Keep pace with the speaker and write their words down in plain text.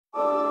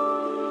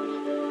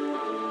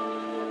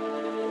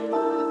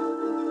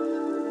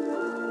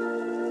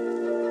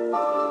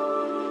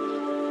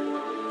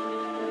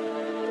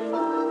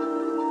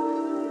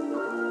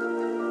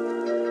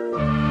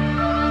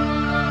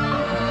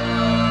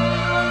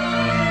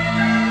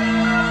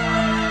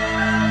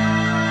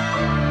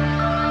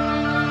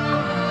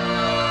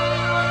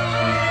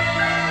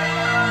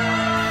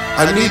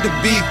I need to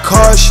be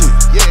cautious,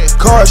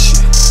 cautious.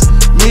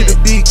 Need to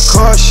be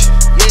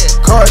cautious,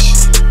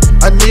 cautious.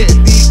 I need to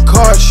be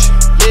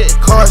cautious,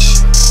 cautious.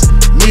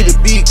 Need to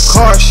be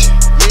cautious,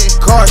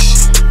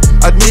 cautious.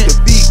 I need to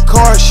be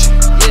cautious,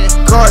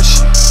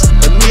 cautious.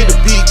 I need to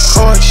be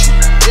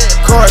cautious,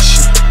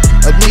 cautious.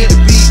 I need to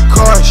be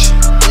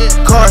cautious,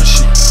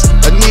 cautious.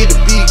 I need to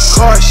be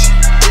cautious,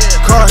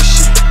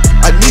 cautious.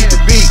 I need to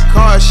be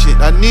cautious.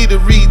 I need to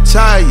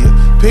retire.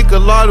 Pick a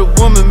lot of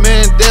women,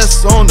 man,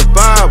 that's on the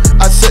Bible.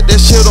 I set that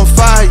shit on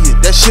fire.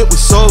 That shit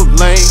was so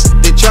lame.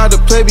 They tried to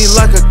play me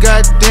like a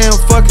goddamn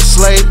fucking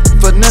slave.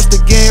 Finesse the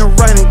game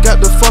right and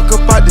got the fuck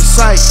up out the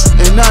sight.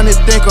 And now they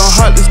think I'm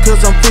heartless cause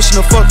I'm pushing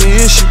a fucking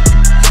issue.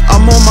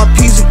 I'm on my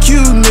P's and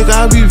Q's, nigga,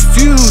 I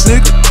refuse,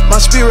 nigga. My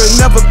spirit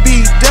never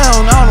be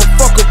down, I don't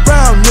fuck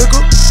around, nigga.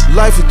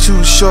 Life is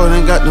too short,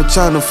 ain't got no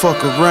time to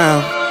fuck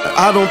around.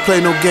 I don't play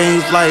no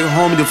games like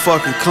homie the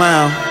fucking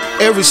clown.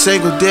 Every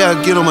single day I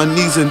get on my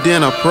knees and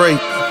then I pray.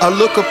 I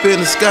look up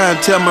in the sky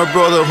and tell my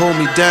brother hold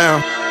me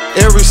down.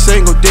 Every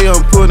single day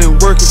I'm putting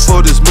working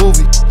for this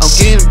movie. I'm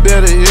getting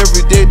better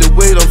every day the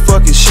way I'm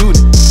fucking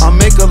shooting. I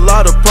make a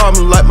lot of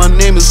problems like my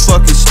name is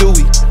fucking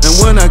Stewie. And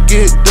when I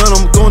get done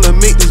I'm gonna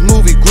make this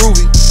movie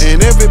groovy.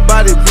 And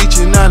everybody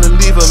reaching out and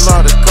leave a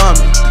lot of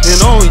comments. And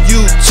on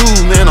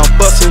YouTube, man, I'm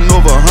busting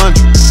over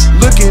 100.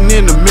 Looking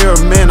in the mirror,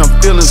 man, I'm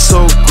feeling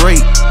so great.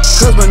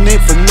 Cause my name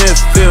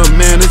Finesse film,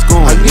 man, it's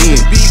going in. I need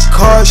to be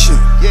cautious,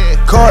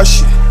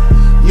 cautious.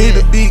 Need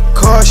to be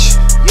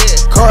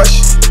cautious,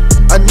 cautious.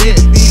 I need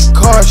to be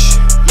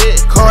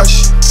cautious,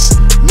 cautious.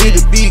 Need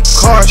to be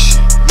cautious,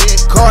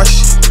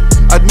 cautious.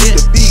 I need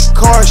to be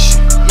cautious,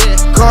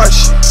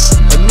 cautious.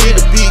 I need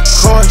to be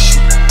cautious,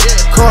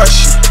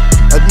 cautious.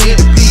 I need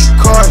to be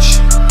cautious,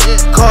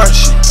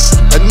 cautious.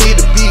 I need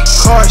to be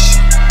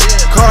cautious.